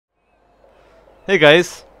Hey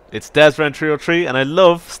guys, it's Resortr and I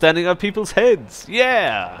love standing on people's heads.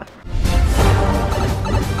 Yeah!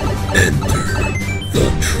 Enter the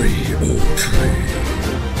tree, oh tree.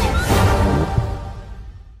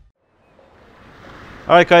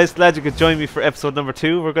 Alright guys, glad you could join me for episode number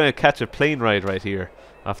 2. We're going to catch a plane ride right here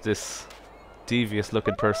off this devious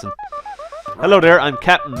looking person. Hello there, I'm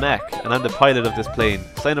Captain Mac and I'm the pilot of this plane.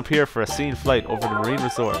 Sign up here for a scene flight over the marine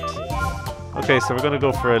resort. Okay, so we're going to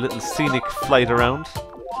go for a little scenic flight around.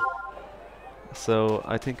 So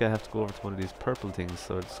I think I have to go over to one of these purple things,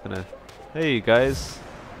 so I'm just gonna... Hey guys!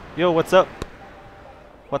 Yo, what's up?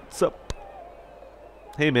 What's up?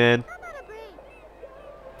 Hey man.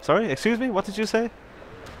 Sorry, excuse me, what did you say?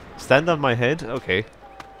 Stand on my head? Okay.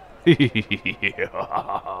 Can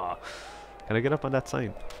I get up on that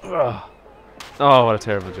sign? Ugh. Oh, what a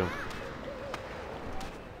terrible jump.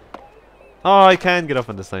 Oh, I can get up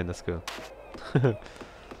on the sign, that's cool.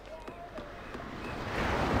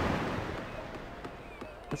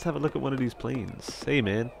 Let's have a look at one of these planes. Hey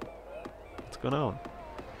man, what's going on?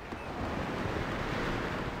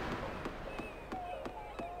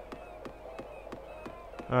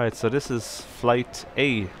 Alright, so this is flight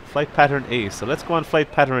A, flight pattern A. So let's go on flight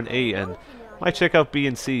pattern A and might check out B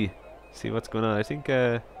and C. See what's going on. I think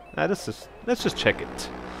let's just check it.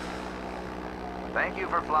 Thank you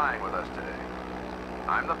for flying with us today.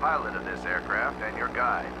 I'm the pilot of this aircraft and your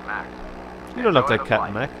guide, Mac. You don't look Enjoy like the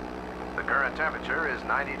Captain flight. Mac. The current temperature is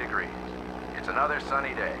 90 degrees. It's another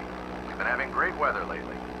sunny day. We've been having great weather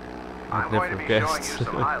lately. I'm going to be showing you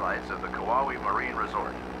some highlights of the Kawawii Marine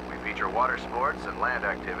Resort. We feature water sports and land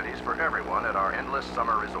activities for everyone at our endless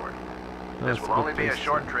summer resort. This will only be a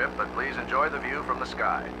short trip, but please enjoy the view from the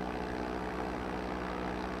sky.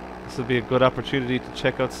 This will be a good opportunity to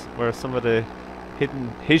check out where some of the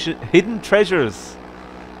hidden treasures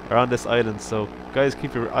are on this island. So guys,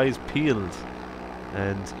 keep your eyes peeled.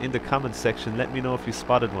 And in the comments section, let me know if you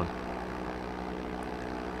spotted one.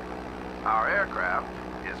 Our aircraft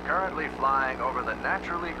is currently flying over the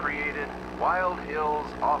naturally created Wild Hills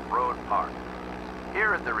Off-Road Park.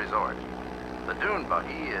 Here at the resort, the dune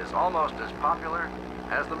buggy is almost as popular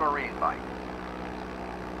as the marine bike.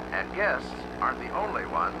 And guests aren't the only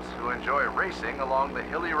ones who enjoy racing along the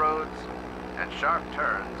hilly roads and sharp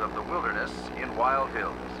turns of the wilderness in Wild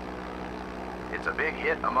Hills. It's a big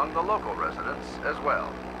hit among the local residents as well.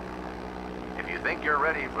 If you think you're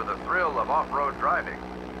ready for the thrill of off-road driving,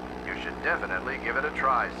 you should definitely give it a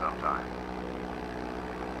try sometime.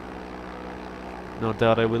 No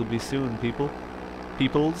doubt I will be soon,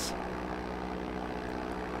 peoples.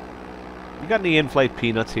 You got any in-flight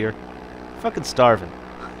peanuts here? Fucking starving.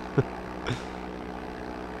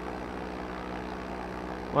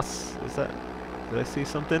 Is that? Did I see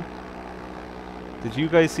something? Did you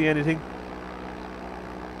guys see anything?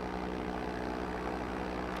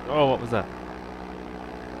 Oh, what was that?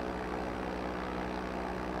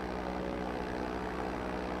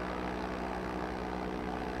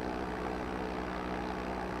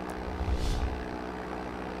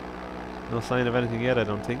 No sign of anything yet, I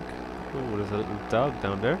don't think. Oh, there's a little dog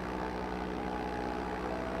down there.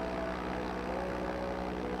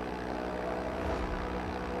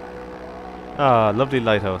 Ah, lovely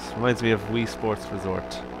lighthouse. Reminds me of Wii Sports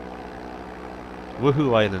Resort.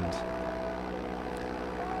 Woohoo Island.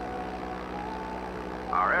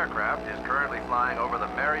 Our aircraft is currently flying over the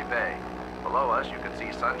Mary Bay. Below us, you can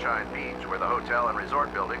see Sunshine Beach, where the hotel and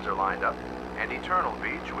resort buildings are lined up, and Eternal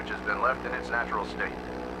Beach, which has been left in its natural state.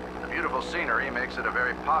 The beautiful scenery makes it a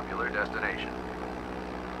very popular destination.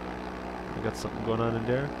 We got something going on in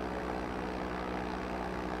there.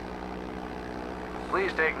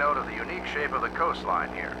 Please take note of the unique shape of the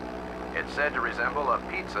coastline here. It's said to resemble a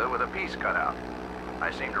pizza with a piece cut out.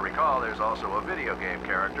 I seem to recall there's also a video game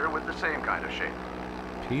character with the same kind of shape.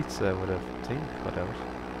 Pizza with a thing cut out.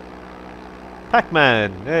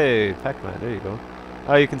 Pac-Man! Hey, Pac-Man, there you go.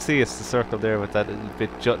 Oh, you can see it's the circle there with that little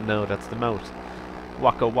bit jutting out. That's the mouth.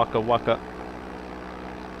 Waka waka waka.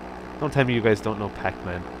 Don't tell me you guys don't know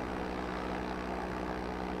Pac-Man.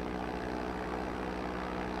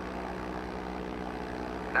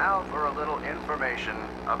 Now for a little information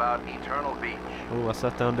about Eternal Beach. Oh, what's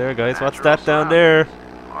that down there, guys? What's that down there?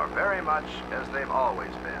 Are very much as they've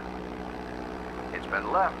always been. It's been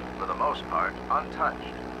left, for the most part,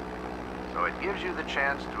 untouched. So it gives you the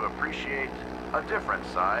chance to appreciate a different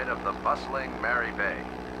side of the bustling Mary Bay.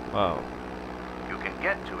 Wow. You can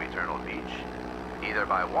get to Eternal Beach either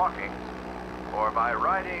by walking or by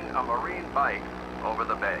riding a marine bike over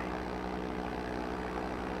the bay.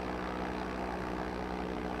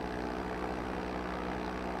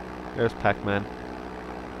 There's Pac-Man.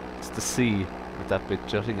 It's the sea with that bit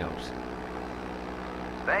jutting out.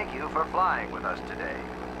 Thank you for flying with us today.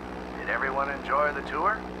 Did everyone enjoy the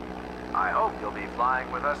tour? I hope you'll be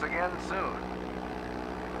flying with us again soon.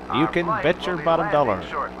 You Our can flight bet will your be bottom landing dollar.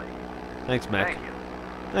 Shortly. Thanks, Mac. Thank you.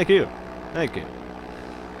 Thank you. Thank you.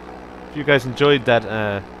 If you guys enjoyed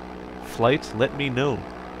that flight, let me know.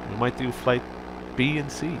 We might do flight B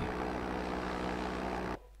and C.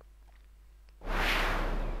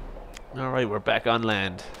 Alright, we're back on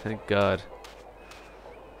land. Thank God.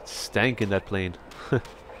 It stank in that plane.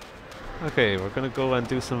 Okay, we're gonna go and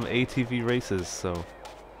do some ATV races, so...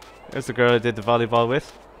 There's the girl I did the volleyball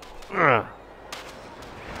with. Ugh.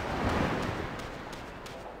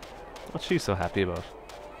 What's she so happy about?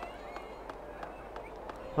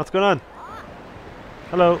 What's going on?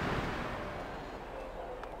 Hello.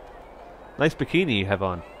 Nice bikini you have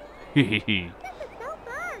on. Hehehe.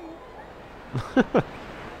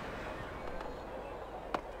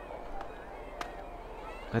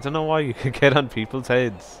 I don't know why you can get on people's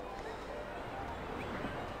heads.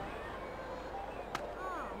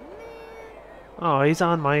 Oh, he's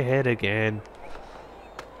on my head again.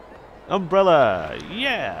 Umbrella!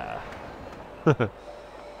 Yeah!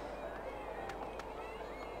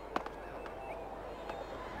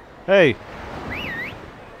 Hey!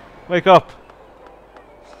 Wake up!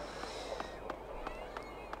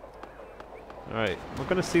 Alright, we're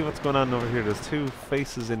gonna see what's going on over here. There's two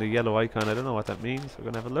faces in the yellow icon. I don't know what that means. We're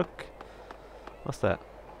gonna have a look. What's that?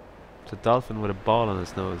 It's a dolphin with a ball on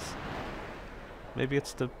its nose. Maybe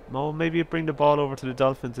it's the... Oh, maybe you bring the ball over to the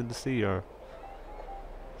dolphins in the sea or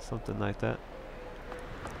something like that.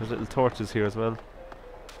 There's little torches here as well.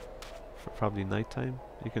 For probably nighttime.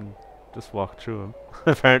 You can just walk through them.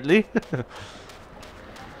 Apparently.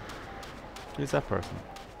 Who's that person?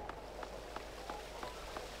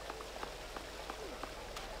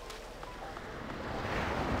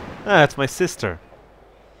 Ah, it's my sister.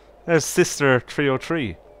 There's Sister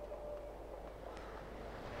 303.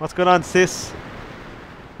 What's going on, sis?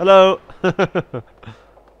 Hello.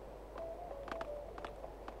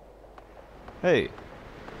 Hey.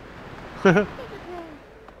 That's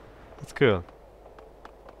cool.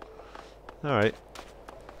 Alright.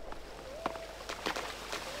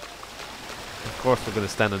 Of course we're going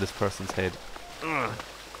to stand on this person's head.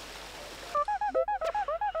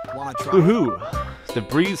 Wanna try? Woohoo! The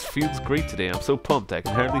breeze feels great today. I'm so pumped I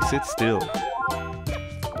can hardly sit still.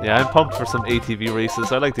 Yeah, I'm pumped for some ATV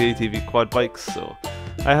races. I like the ATV quad bikes, so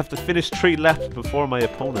I have to finish 3 laps before my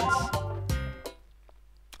opponents.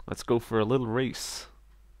 Let's go for a little race.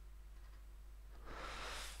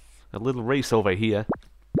 A little race over here.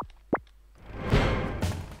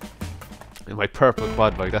 In my purple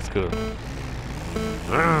quad bike, that's cool.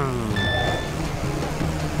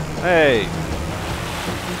 Hey!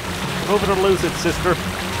 Move it or lose it, sister.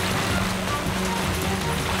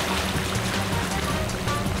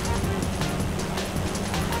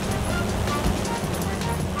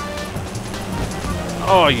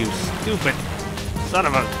 Oh, you stupid son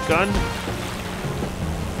of a gun!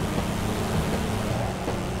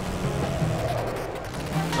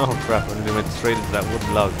 Oh crap, I nearly went straight into that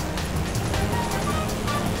wooden log.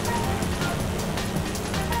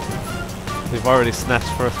 We've already snatched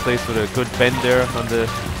first place with a good bend there on the...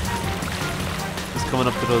 Just coming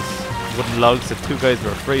up to those wooden logs that 2 guys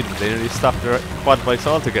were afraid of. They nearly stopped their quad bikes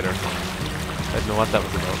altogether. I don't know what that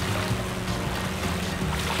was about.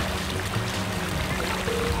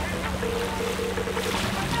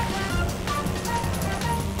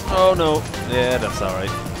 Oh no. Yeah, that's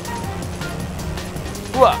alright.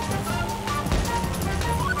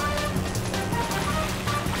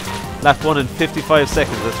 Lap 1 in 55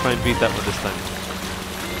 seconds. Let's try and beat that one this time.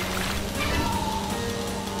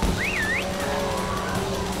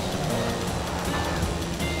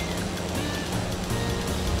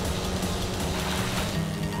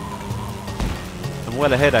 I'm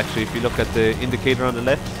well ahead actually if you look at the indicator on the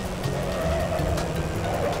left.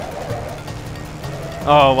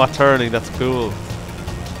 Oh, what turning, that's cool.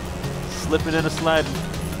 Slipping in a slide.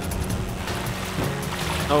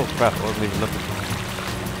 Oh crap, I wasn't even looking.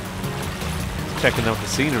 Checking out the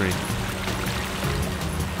scenery.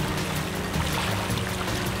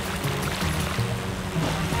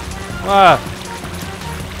 Ah!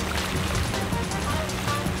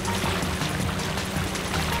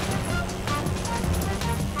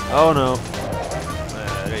 Oh no.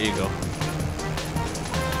 There you go.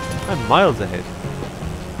 I'm miles ahead.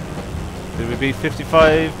 Did we beat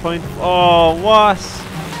 55 point? Oh, what?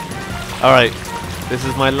 Alright. This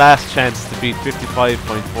is my last chance to beat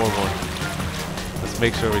 55.41. Let's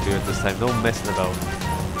make sure we do it this time. No messing about.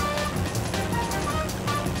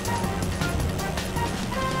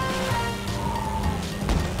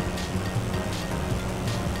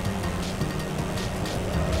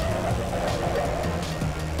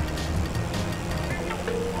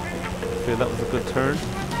 feel that was a good turn.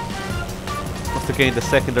 Must have gained a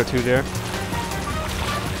second or two there.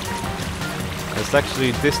 It's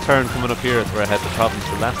actually this turn coming up here is where I had the problems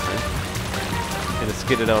the last time. Kind of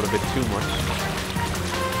skidded out a bit too much.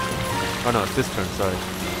 Oh no, it's this turn, sorry.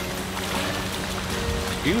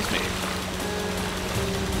 Excuse me.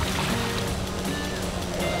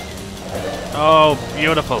 Oh,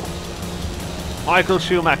 beautiful. Michael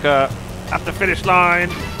Schumacher at the finish line.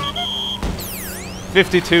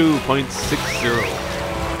 52.60.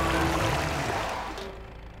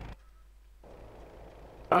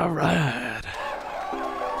 Alright.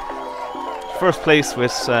 First place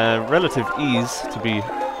with relative ease, to be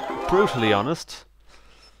brutally honest.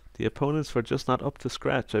 The opponents were just not up to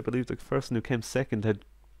scratch. I believe the person who came second had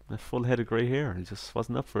a full head of grey hair. He just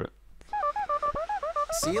wasn't up for it.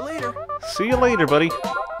 See you later. See you later, buddy.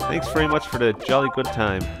 Thanks very much for the jolly good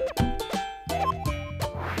time.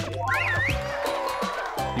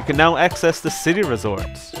 You can now access the city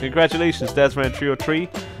resorts. Congratulations, Desmond 303.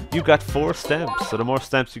 You got 4 stamps. So the more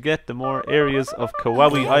stamps you get, the more areas of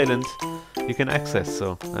Kawawii Island you can access.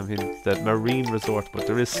 So, I mean, the marine resort, but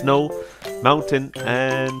there is snow, mountain,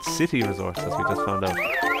 and city resorts, as we just found out.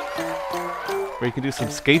 Where you can do some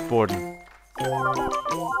skateboarding.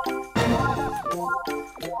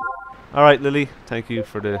 Alright, Lily, thank you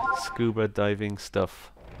for the scuba diving stuff.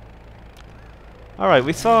 Alright,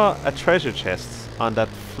 we saw a treasure chest on that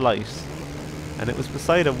flight, and it was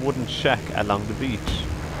beside a wooden shack along the beach.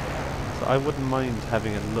 So I wouldn't mind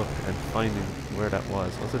having a look and finding where that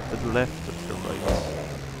was. Was it to the left or to the right?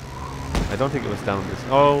 I don't think it was down this.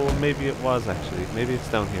 Oh, maybe it was actually. Maybe it's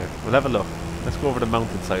down here. We'll have a look. Let's go over the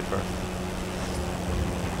mountainside first.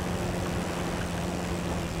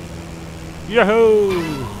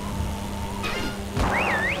 Yahoo!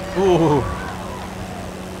 Ooh!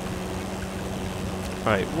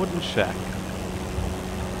 Alright, wooden shack.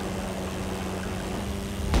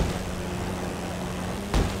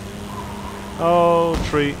 Oh,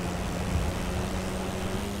 tree.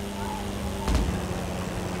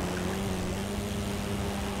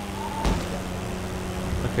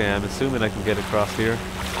 Okay, I'm assuming I can get across here.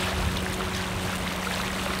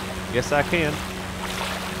 Yes, I can.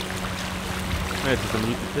 Alright, there's a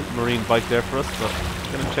little marine bike there for us, but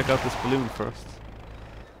I'm gonna check out this balloon first.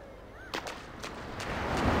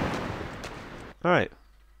 Alright.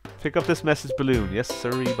 Pick up this message balloon. Yes,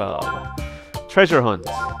 sirree, Bob. Treasure hunt.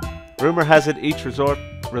 Rumor has it each resort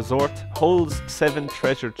holds 7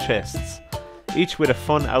 treasure chests, each with a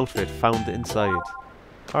fun outfit found inside.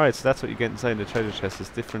 Alright, so that's what you get inside the treasure chest, is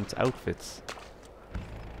different outfits.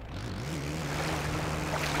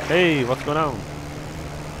 Hey, what's going on?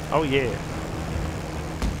 Oh yeah.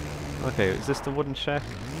 Okay, is this the wooden shack?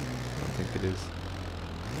 I don't think it is.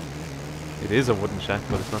 It is a wooden shack,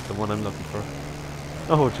 but it's not the one I'm looking for.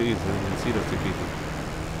 Oh jeez, I didn't even see those 2 people.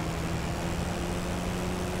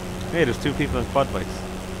 Hey, there's 2 people on quad bikes.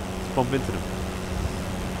 Let's bump into them.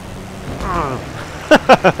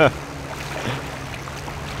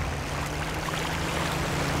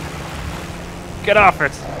 Get off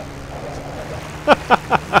it!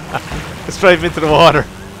 Let's drive into the water.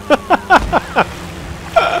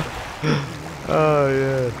 Oh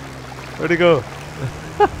yeah. Where'd he go?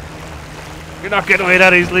 You're not getting away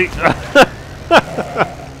that easily.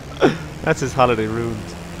 That's his holiday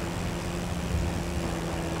ruined.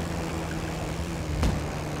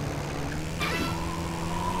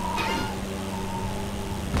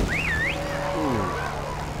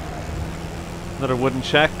 Another wooden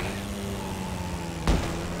shack.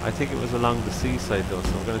 I think it was along the seaside though,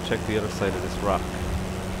 so I'm going to check the other side of this rock.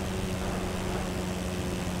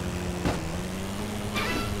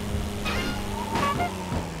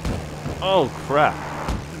 Oh crap!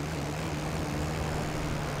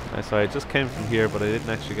 Sorry, I just came from here, but I didn't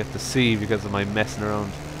actually get to see because of my messing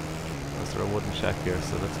around. Was there a wooden shack here?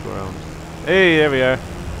 So let's go around. Hey, there we are.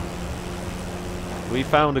 We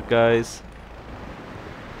found it, guys.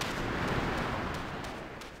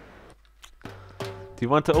 Do you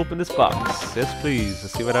want to open this box? Yes, please.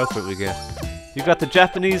 Let's see what outfit we get. You got the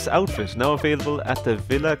Japanese outfit, now available at the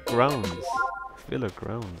Villa Grounds. Villa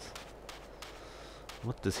Grounds.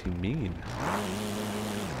 What does he mean?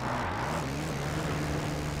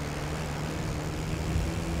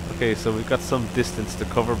 Okay, so we've got some distance to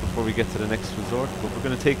cover before we get to the next resort, but we're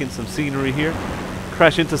going to take in some scenery here,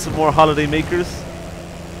 crash into some more holiday makers.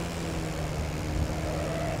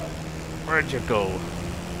 Where'd you go?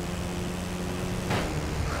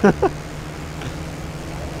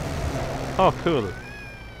 Oh, cool.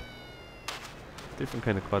 Different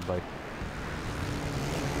kind of quad bike.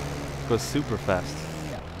 Goes super fast.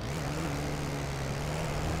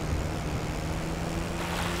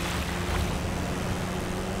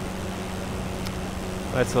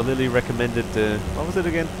 Right, so Lily recommended what was it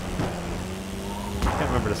again? I can't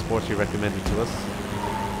remember the sport she recommended to us.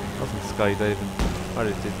 It wasn't skydiving. I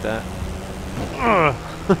already did that.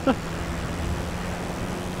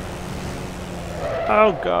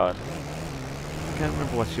 Oh god. I can't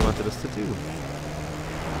remember what she wanted us to do.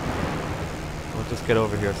 We'll just get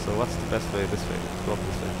over here. So what's the best way? This way. Let's go up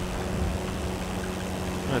this way.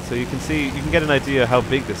 Right, so you can see, you can get an idea how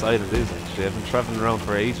big this island is actually. I've been travelling around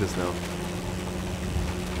for ages now.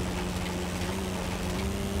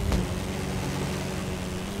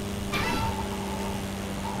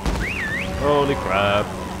 Holy crap.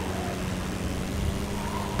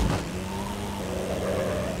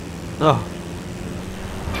 Oh.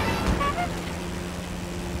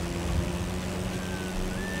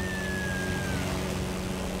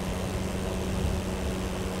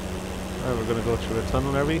 Alright, we're gonna go through a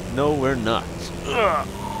tunnel, are we? No, we're not. Ugh.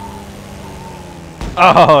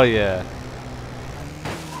 Oh, yeah.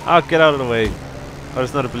 Oh, get out of the way. Oh,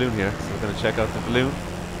 there's not a balloon here, so we're gonna check out the balloon.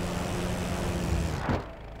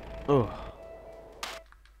 Oh.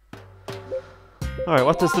 Alright,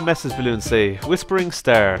 what does the message balloon say? Whispering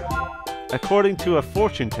Star. According to a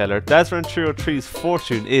fortune teller, Dazran 303's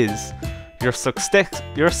fortune is your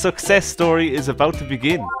success story is about to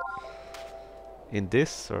begin. In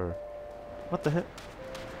this, or what the hell?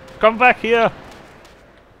 Come back here!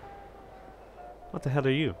 What the hell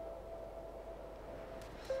are you?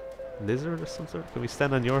 Lizard or some sort? Can we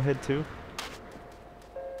stand on your head too?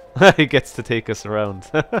 He gets to take us around.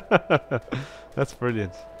 That's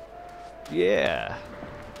brilliant. Yeah.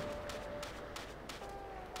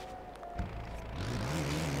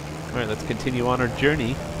 Alright, let's continue on our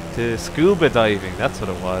journey to scuba diving. That's what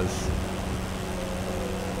it was.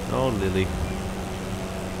 Oh, Lily.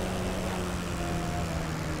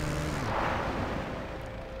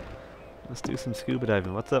 Let's do some scuba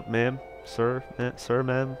diving. What's up, ma'am? Sir? Sir,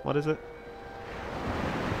 ma'am? What is it?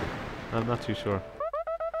 I'm not too sure.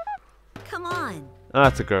 Come on. Ah,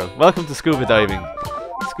 it's a girl. Welcome to scuba diving.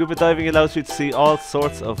 Scuba diving allows you to see all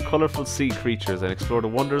sorts of colourful sea creatures and explore the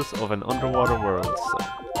wonders of an underwater world. So,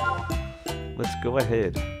 let's go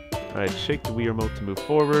ahead. Alright, shake the Wii remote to move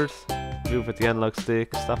forward. Move with the analog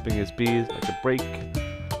stick. Stopping is B like a brake.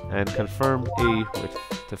 And confirm A with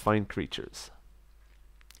to find creatures.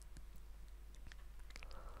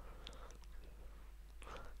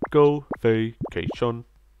 Go vacation.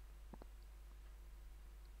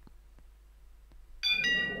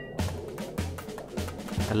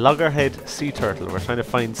 A loggerhead sea turtle. We're trying to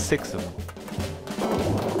find 6 of them.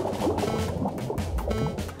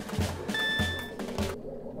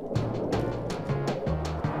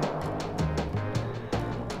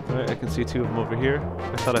 Alright, I can see 2 of them over here.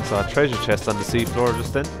 I thought I saw a treasure chest on the sea floor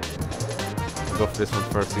just then. I'll go for this one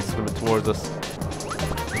first. He's swimming towards us.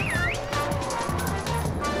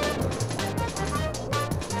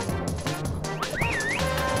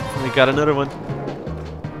 We got another one.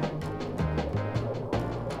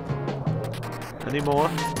 Any more?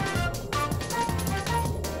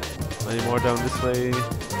 Any more down this way?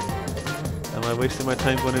 Am I wasting my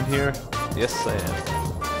time going in here? Yes, I am.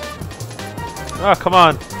 Oh, come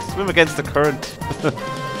on! Swim against the current.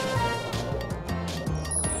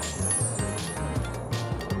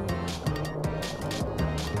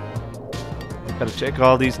 Gotta check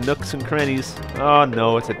all these nooks and crannies. Oh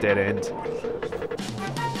no, it's a dead end.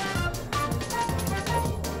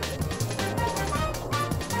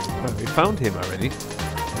 Well, we found him already.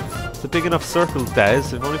 It's a big enough circle,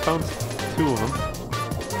 Daz. We've only found 2 of them.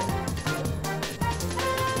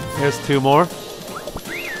 Here's 2 more.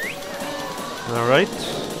 Alright,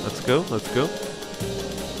 let's go, let's go.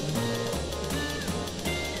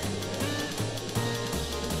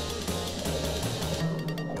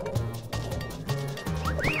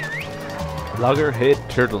 Loggerhead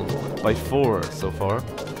turtle by 4 so far.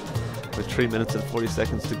 With 3 minutes and 40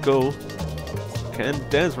 seconds to go. Can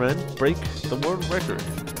Dazran break the world record?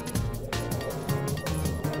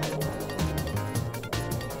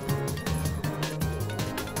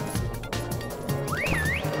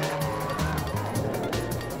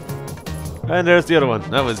 And there's the other one.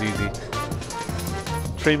 That was easy.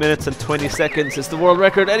 3 minutes and 20 seconds is the world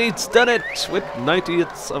record, and he's done it with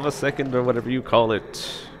 90ths of a second or whatever you call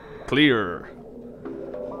it. Clear.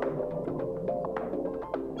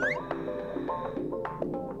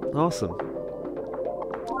 Awesome.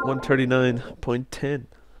 139.10.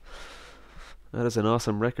 That is an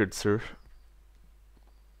awesome record, sir.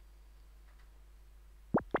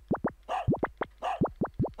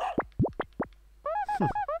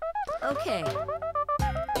 Okay.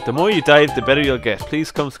 The more you dive, the better you'll get.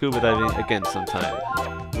 Please come scuba diving again sometime.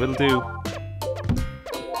 Will do.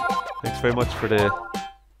 Thanks very much for the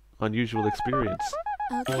unusual experience.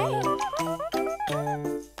 Okay.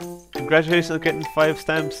 Congratulations on getting 5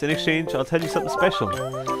 stamps. In exchange, I'll tell you something special.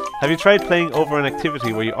 Have you tried playing over an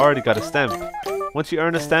activity where you already got a stamp? Once you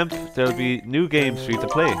earn a stamp, there'll be new games for you to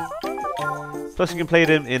play. Plus you can play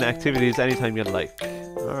them in activities anytime you like.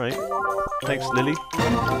 Alright. Thanks, Lily.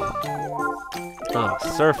 Ah,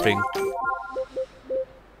 surfing.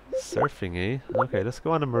 Surfing, eh? Okay, let's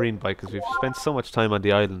go on a marine bike because we've spent so much time on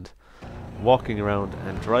the island. Walking around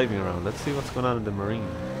and driving around. Let's see what's going on in the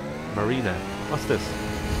marina. What's this?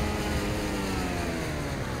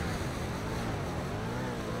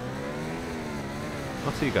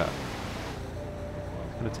 What's he got?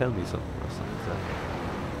 He's gonna tell me something or something.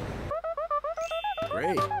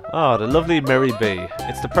 Great. Oh, the lovely Merry Bay.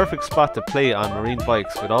 It's the perfect spot to play on marine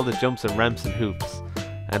bikes with all the jumps and ramps and hoops.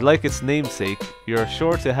 And like its namesake, you're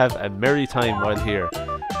sure to have a merry time while here.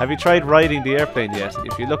 Have you tried riding the airplane yet?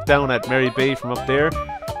 If you look down at Merry Bay from up there,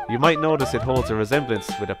 you might notice it holds a resemblance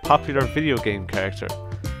with a popular video game character.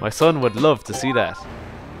 My son would love to see that.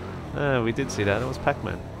 We did see that. It was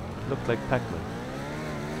Pac-Man. It looked like Pac-Man.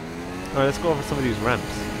 Alright, let's go over some of these ramps.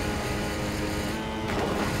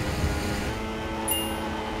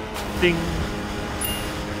 Ding!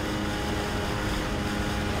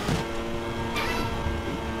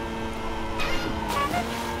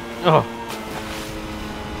 Oh!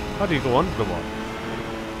 How do you go under the water?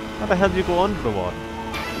 How the hell do you go under the water?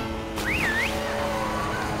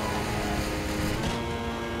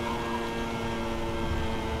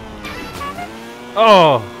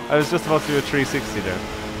 Oh! I was just about to do a 360 there.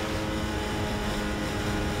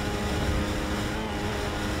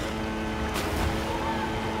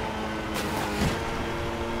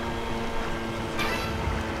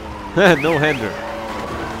 No hander.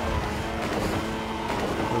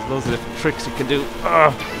 There's loads of different tricks you can do.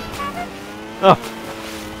 Oh!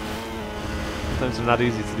 Sometimes they're not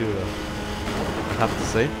easy to do though, I have to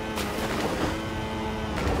say.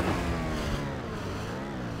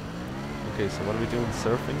 Okay, so what are we doing?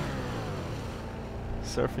 Surfing?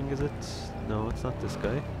 Surfing, is it? No, it's not this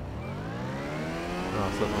guy. Oh,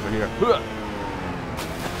 it's something over here.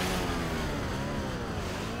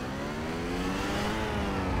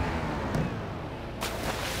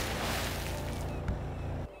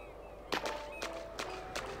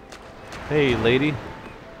 Hey, lady.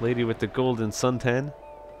 Lady with the golden suntan.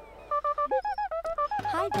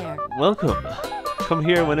 Hi there. Welcome. Come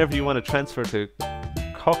here whenever you want to transfer to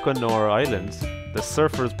Coconor Island, the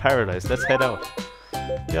surfer's paradise. Let's head out.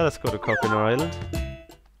 Yeah, let's go to Coconor Island.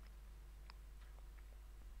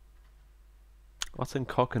 What's in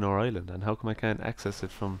Coconor Island and how come I can't access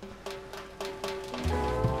it from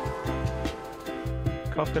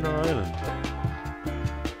Coconor Island?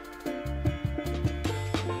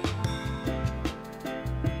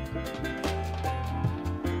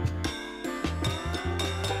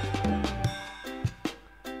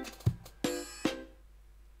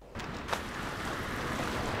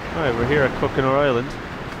 Alright, we're here at Coconor Island.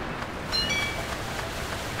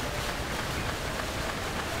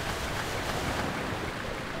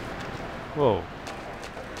 Whoa.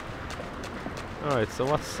 Alright, so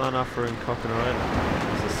what's on offer in Coconor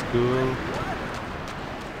Island? There's a school.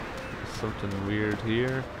 There's something weird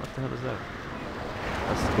here. What the hell is that?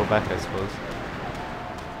 Let's go back, I suppose.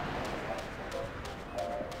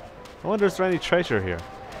 I wonder is there any treasure here?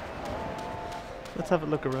 Let's have a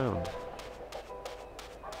look around.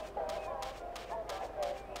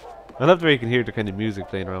 I love the way you can hear the kind of music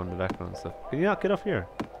playing around in the background and stuff. Can you not get up here?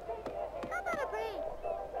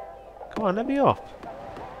 Come on, let me up.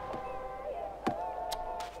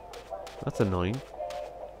 That's annoying.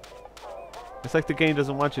 It's like the game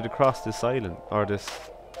doesn't want you to cross this island or this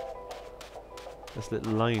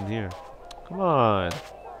little line here. Come on.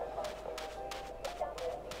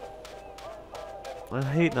 I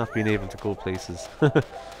hate not being able to go places.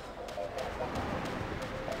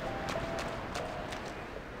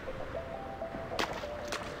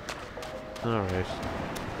 Alright.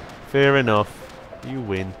 Fair enough. You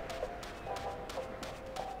win.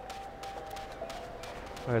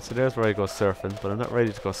 Alright, so there's where I go surfing, but I'm not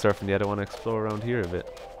ready to go surfing yet. I want to explore around here a bit.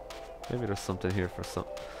 Maybe there's something here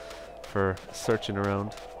for searching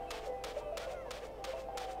around.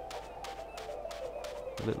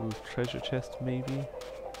 A little treasure chest, maybe?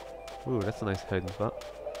 Ooh, that's a nice hiding spot.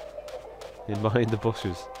 In behind the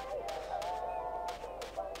bushes.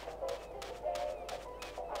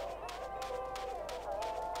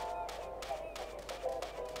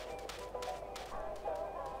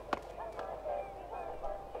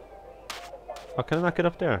 Oh, can I not get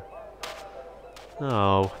up there?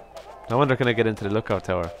 Oh. I wonder can I get into the lookout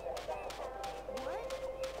tower?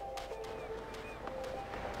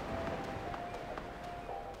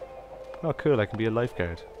 Oh cool, I can be a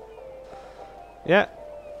lifeguard. Yeah,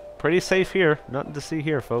 pretty safe here. Nothing to see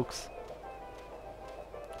here, folks.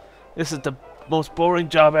 This is the most boring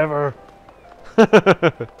job ever.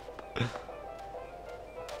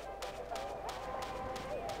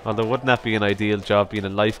 Although wouldn't that be an ideal job, being a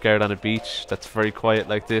lifeguard on a beach that's very quiet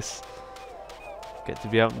like this? Get to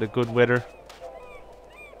be out in the good weather.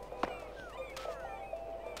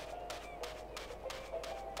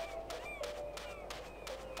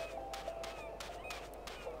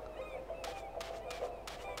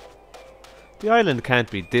 The island can't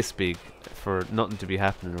be this big for nothing to be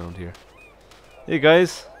happening around here. Hey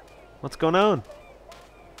guys, what's going on?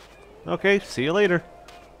 Okay, see you later.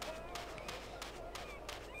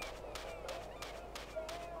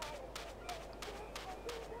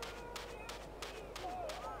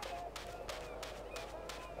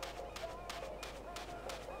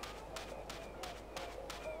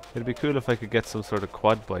 It'd be cool if I could get some sort of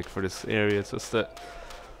quad bike for this area. It's just that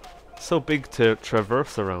it's so big to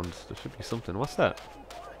traverse around. There should be something. What's that?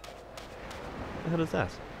 What the hell is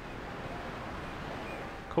that?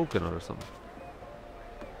 Coconut or something.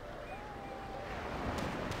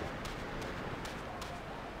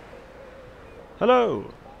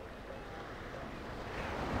 Hello!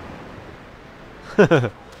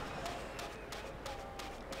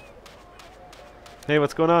 Hey,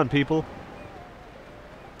 what's going on, people?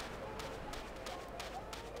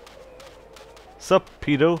 Sup,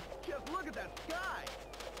 pedo? Look at that guy.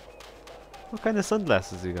 What kind of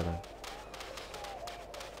sunglasses you got on?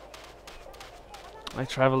 I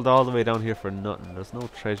travelled all the way down here for nothing. There's no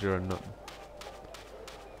treasure or nothing.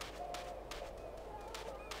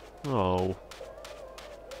 Oh.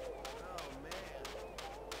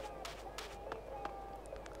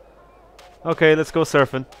 Okay, let's go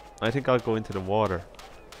surfing. I think I'll go into the water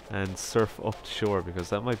and surf up the shore because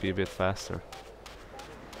that might be a bit faster.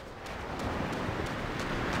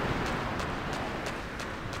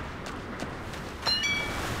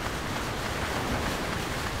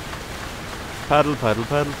 Paddle, paddle,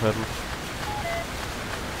 paddle, paddle.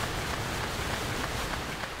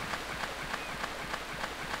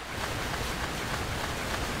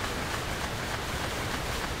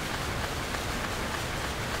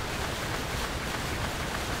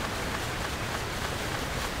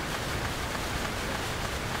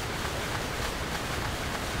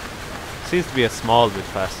 Seems to be a small bit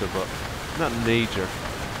faster, but not major.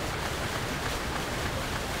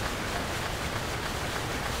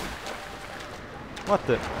 What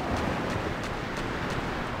the?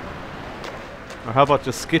 Or how about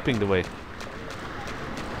just skipping the way?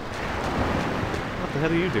 What the hell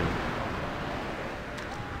are you doing?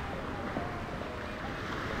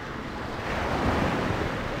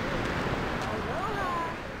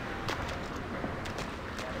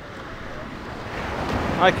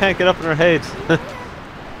 I can't get up in her head.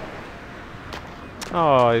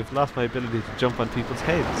 Oh, I've lost my ability to jump on people's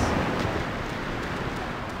heads.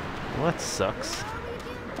 Well, that sucks.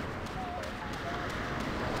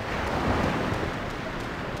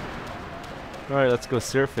 Alright, let's go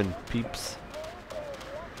surfing, peeps.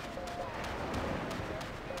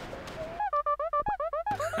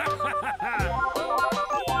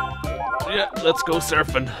 Yeah, let's go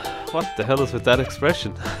surfing. What the hell is with that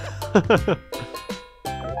expression?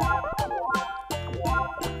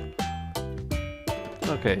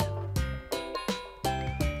 Okay.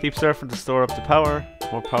 Keep surfing to store up the power. The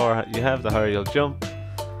more power you have, the higher you'll jump.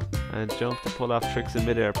 And jump to pull off tricks in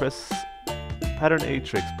midair. Press pattern A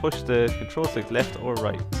tricks. Push the control stick left or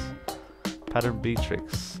right. Pattern B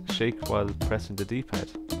tricks. Shake while pressing the D-pad.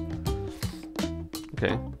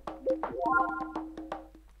 Okay.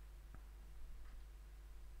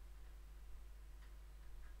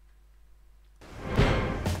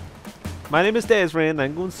 My name is Desiree and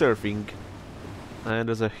I'm going surfing. And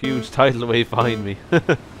there's a huge tidal wave behind me.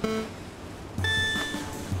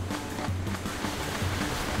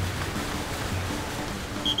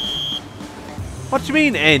 What do you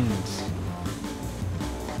mean, end?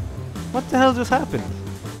 What the hell just happened?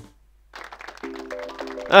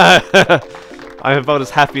 I'm about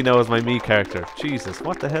as happy now as my Mii character. Jesus,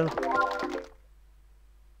 what the hell?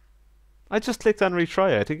 I just clicked on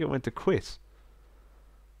retry. I think it went to quit.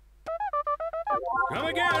 Come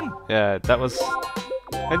again. Yeah, that was...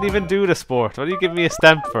 I didn't even do the sport. What are you giving me a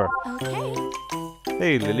stamp for? Okay.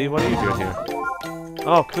 Hey Lily, what are you doing here?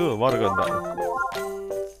 Oh cool, water gun battle.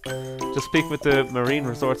 Just speak with the Marine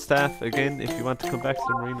Resort staff again if you want to come back to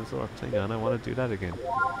the Marine Resort. Hang on, I want to do that again.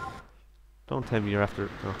 Don't tell me you're after...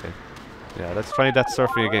 Okay. Yeah, let's try that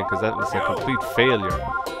surfing again because that was a complete failure.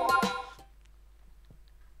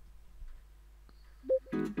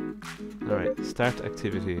 Alright, start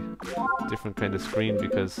activity. Different kind of screen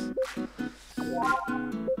because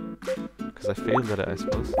I failed at it, I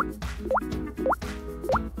suppose.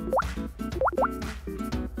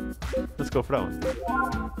 Let's go for that one.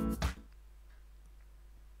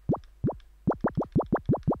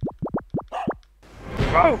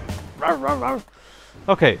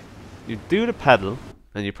 Okay, you do the paddle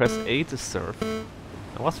and you press A to surf. And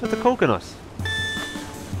what's with the coconut?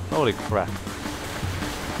 Holy crap.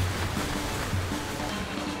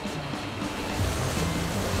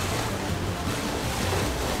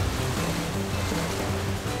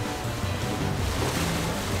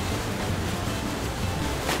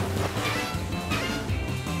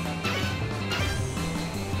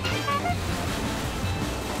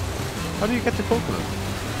 How do you get the coconut?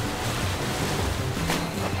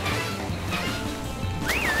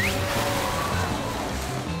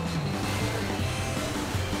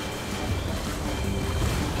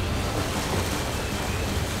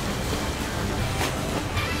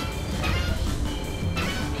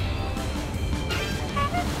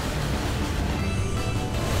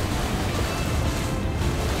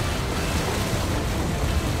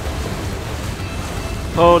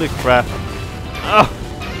 Holy crap. Oh.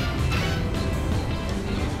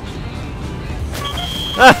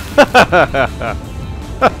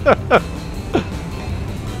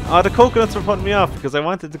 Oh, the coconuts were putting me off because I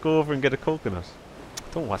wanted to go over and get a coconut.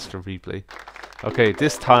 Don't watch the replay. Okay,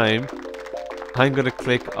 this time I'm gonna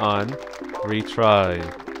click on retry.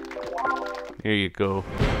 Here you go.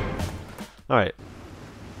 Alright.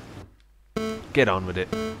 Get on with it.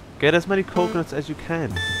 Get as many coconuts as you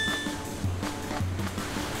can.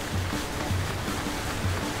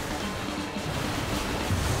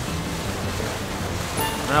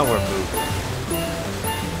 Now we're moving.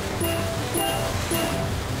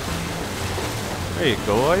 There you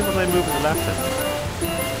go. Why wasn't I moving the last time?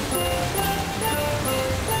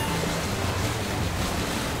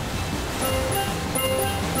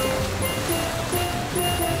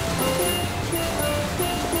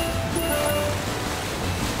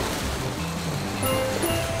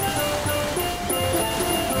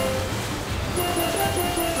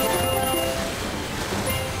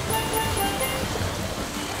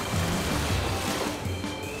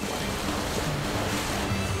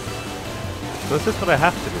 So is this what I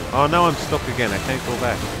have to do? Oh, now I'm stuck again. I can't go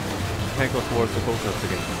back. I can't go towards the coconuts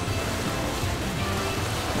again.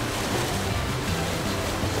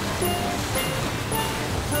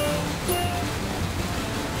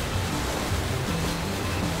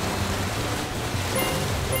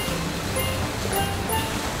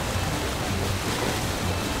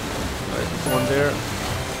 Right, there's one there.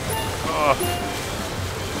 Oh.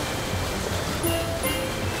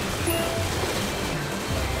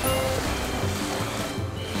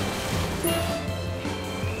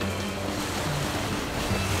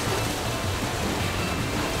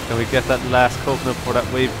 Can we get that last coconut before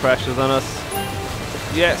that wave crashes on us?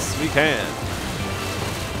 Yes, we can.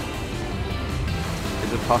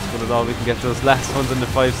 Is it possible at all we can get those last ones in the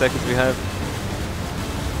 5 seconds we have?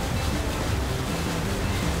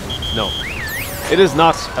 No. It is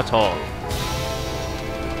not at all.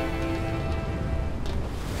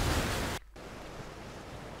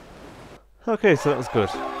 Okay, so that was good.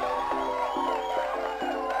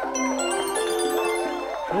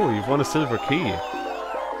 Oh, you've won a silver key.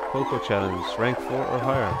 Coco challenge, rank 4 or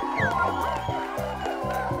higher.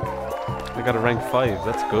 I got a rank 5,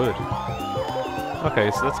 that's good.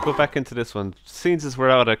 Okay, so let's go back into this one. Since as we're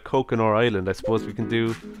out at Coconut Island, I suppose we can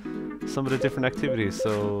do some of the different activities.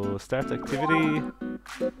 So, start activity,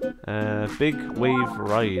 big wave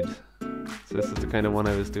ride. So this is the kind of one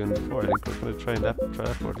I was doing before. I think we're going to try that for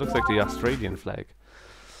it. Looks like the Australian flag.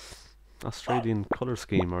 Australian colour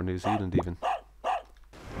scheme, or New Zealand even.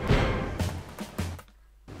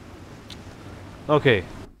 Okay,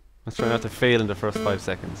 let's try not to fail in the first 5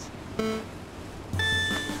 seconds. So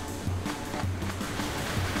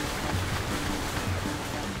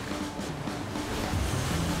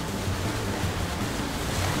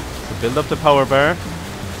build up the power bar,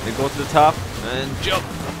 then go to the top and jump.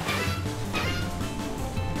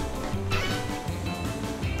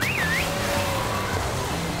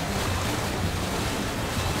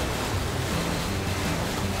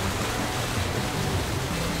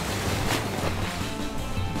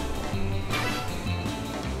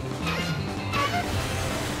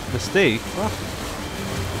 Mistake? What?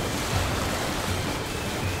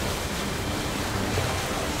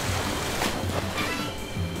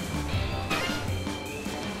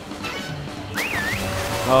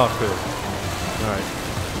 Oh, cool. Alright.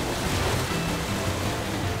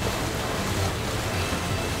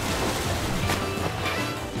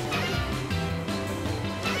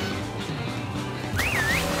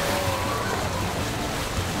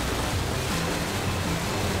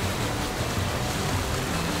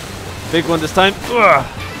 Big one this time. Ugh.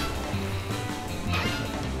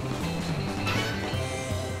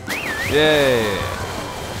 Yay!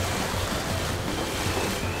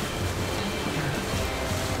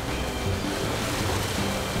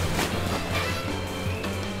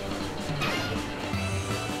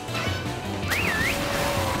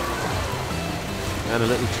 And a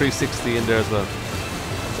little 360 in there as well.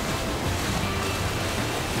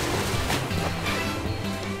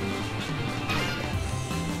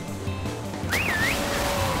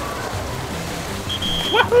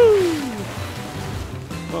 Woohoo!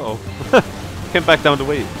 Uh-oh. Came back down the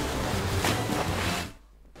wave.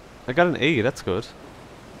 I got an A, that's good.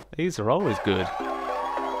 A's are always good.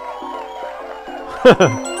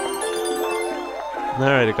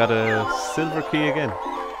 Alright, I got a silver key again.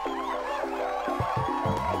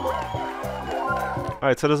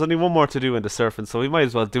 Alright, so there's only one more to do in the surfing, so we might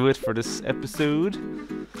as well do it for this episode.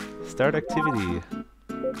 Start activity.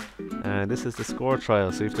 And this is the score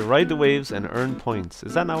trial, so you have to ride the waves and earn points.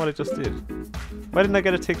 Is that not what I just did? Why didn't I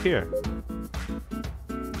get a tick here?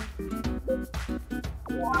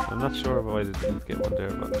 I'm not sure why I didn't get one there,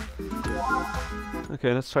 but...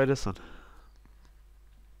 Okay, let's try this one.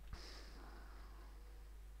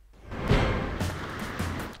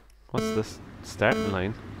 What's this starting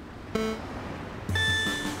line?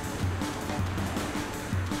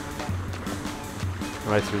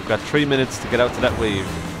 Alright, so we've got 3 minutes to get out to that wave.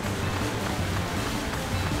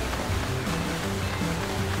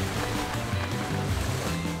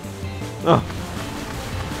 Oh!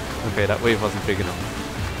 Okay, that wave wasn't big enough.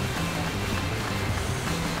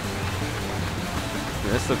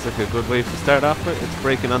 Yeah, this looks like a good wave to start off with. It's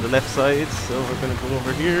breaking on the left side, so we're going to go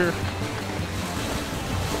over here.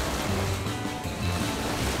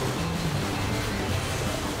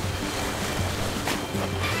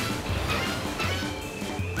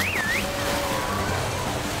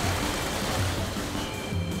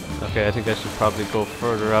 Okay, I think I should probably go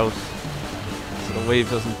further out so the wave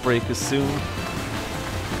doesn't break as soon.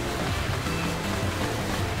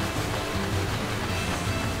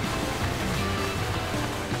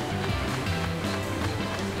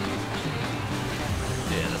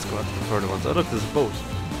 Yeah, let's go out to the further ones. Oh look, there's a boat.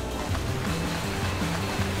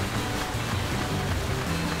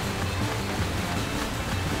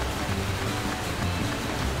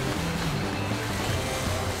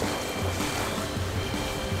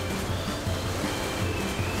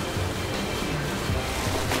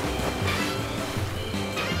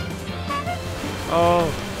 Oh.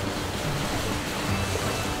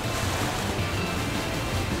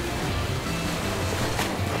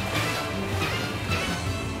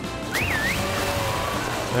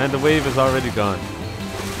 And the wave is already gone.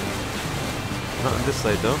 Not on this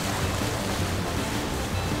side though.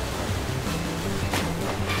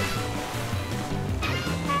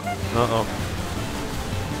 Uh-oh.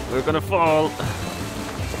 We're gonna fall.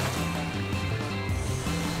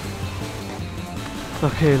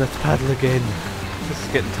 Okay, let's paddle again. This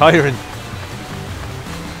is getting tiring.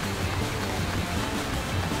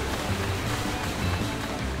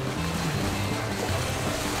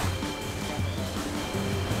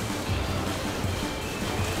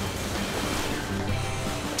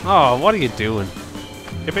 Oh, what are you doing?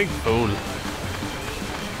 You big fool.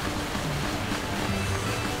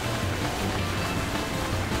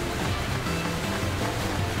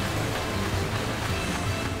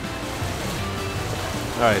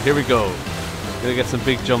 Alright, here we go. Gonna get some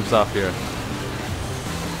big jumps off here.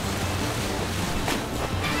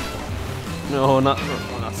 No, not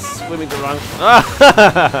swimming the wrong.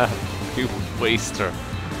 Ah! You waster.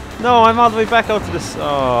 No, I'm all the way back out to this.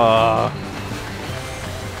 Oh.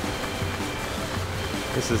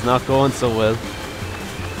 This is not going so well.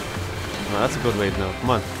 Oh, that's a good wave now. Come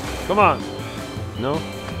on. Come on. No?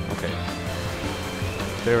 Okay.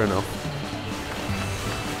 Fair enough.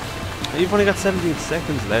 You've only got 17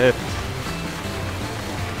 seconds left.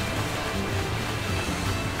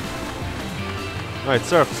 Alright,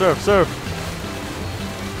 surf, surf, surf.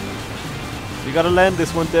 You gotta land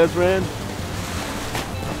this one, Desran.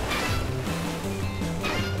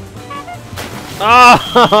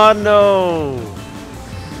 Ah, no!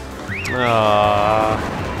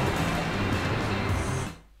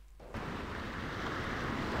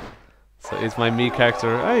 So is my me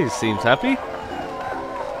character? Oh, he seems happy.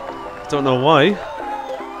 Don't know why.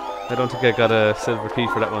 I don't think I got a silver key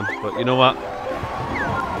for that one, but you know what?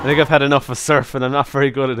 I think I've had enough of surfing. I'm not very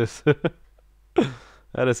good at this.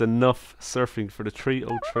 That is enough surfing for the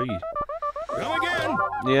 303. Come again.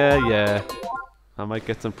 Yeah. I might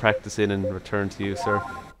get some practice in and return to you, sir.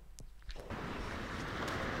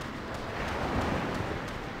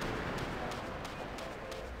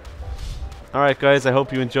 Alright guys, I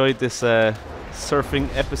hope you enjoyed this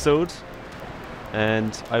surfing episode.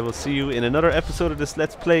 And I will see you in another episode of this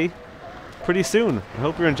Let's Play pretty soon. I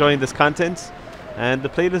hope you're enjoying this content. And the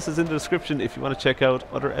playlist is in the description if you want to check out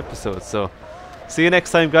other episodes. So, see you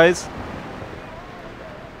next time guys.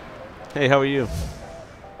 Hey, how are you?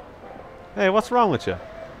 Hey, what's wrong with you?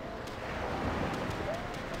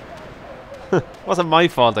 Wasn't my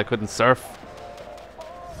fault I couldn't surf.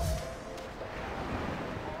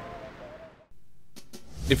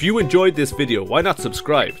 If you enjoyed this video, why not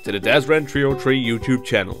subscribe to the Dazran303 YouTube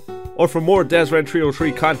channel? Or for more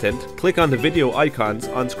Dazran303 content, click on the video icons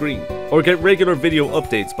on screen. Or get regular video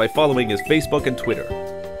updates by following his Facebook and Twitter.